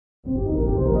With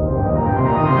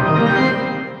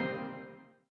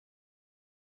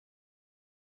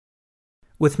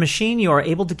Maschine, you are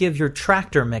able to give your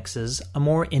Traktor mixes a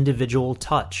more individual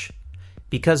touch.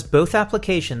 Because both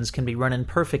applications can be run in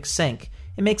perfect sync,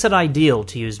 it makes it ideal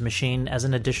to use Maschine as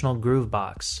an additional groove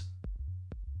box.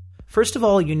 First of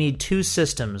all, you need two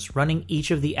systems running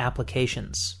each of the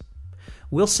applications.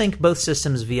 We'll sync both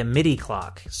systems via MIDI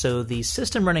clock, so the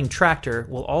system running Traktor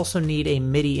will also need a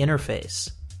MIDI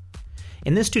interface.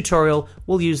 In this tutorial,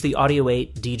 we'll use the Audio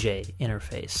 8 DJ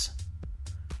interface.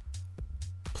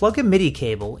 Plug a MIDI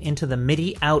cable into the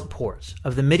MIDI out port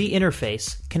of the MIDI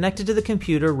interface connected to the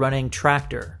computer running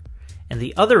Traktor, and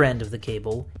the other end of the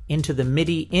cable into the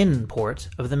MIDI in port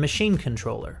of the Maschine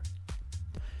controller.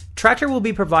 Traktor will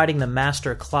be providing the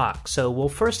master clock, so we'll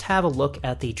first have a look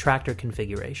at the Traktor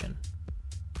configuration.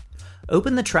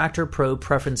 Open the Traktor Pro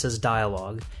Preferences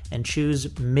dialog and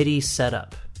choose MIDI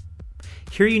Setup.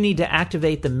 Here you need to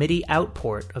activate the MIDI out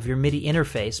port of your MIDI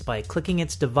interface by clicking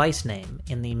its device name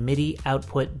in the MIDI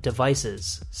Output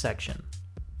Devices section.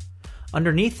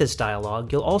 Underneath this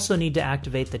dialog, you'll also need to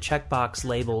activate the checkbox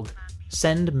labeled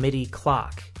Send MIDI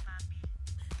Clock.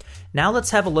 Now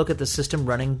let's have a look at the system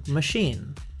running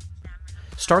Maschine.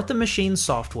 Start the Maschine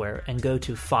software and go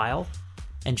to File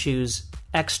and choose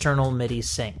External MIDI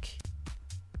Sync.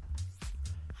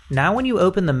 Now when you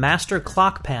open the Master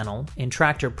Clock panel in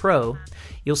Traktor Pro,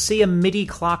 you'll see a MIDI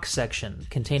clock section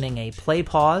containing a play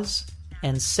pause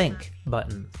and sync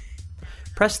button.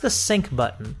 Press the sync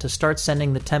button to start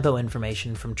sending the tempo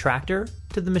information from Traktor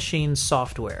to the Maschine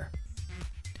software.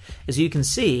 As you can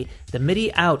see, the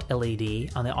MIDI out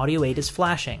LED on the Audio 8 is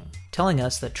flashing, telling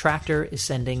us that Traktor is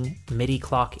sending MIDI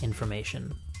clock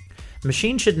information.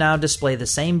 Maschine should now display the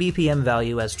same BPM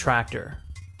value as Traktor.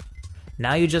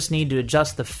 Now you just need to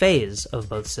adjust the phase of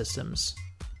both systems.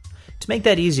 To make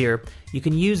that easier, you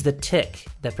can use the tick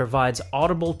that provides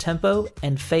audible tempo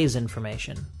and phase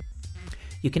information.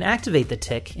 You can activate the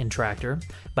tick in Traktor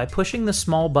by pushing the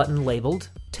small button labeled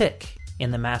Tick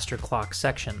in the Master Clock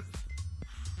section.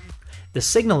 The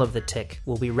signal of the tick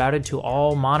will be routed to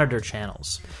all monitor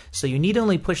channels, so you need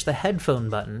only push the headphone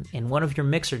button in one of your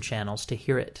mixer channels to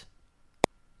hear it.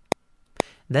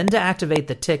 Then to activate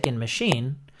the tick in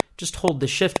Maschine, just hold the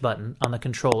Shift button on the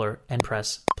controller and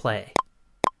press Play.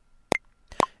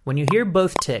 When you hear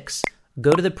both ticks,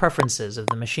 go to the preferences of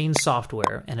the Maschine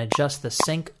software and adjust the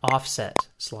Sync Offset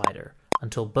slider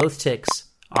until both ticks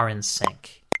are in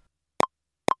sync.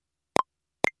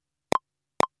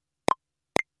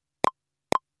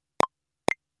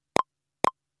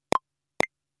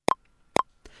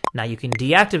 Now you can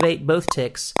deactivate both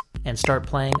ticks and start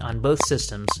playing on both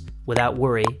systems without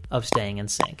worry of staying in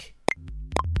sync.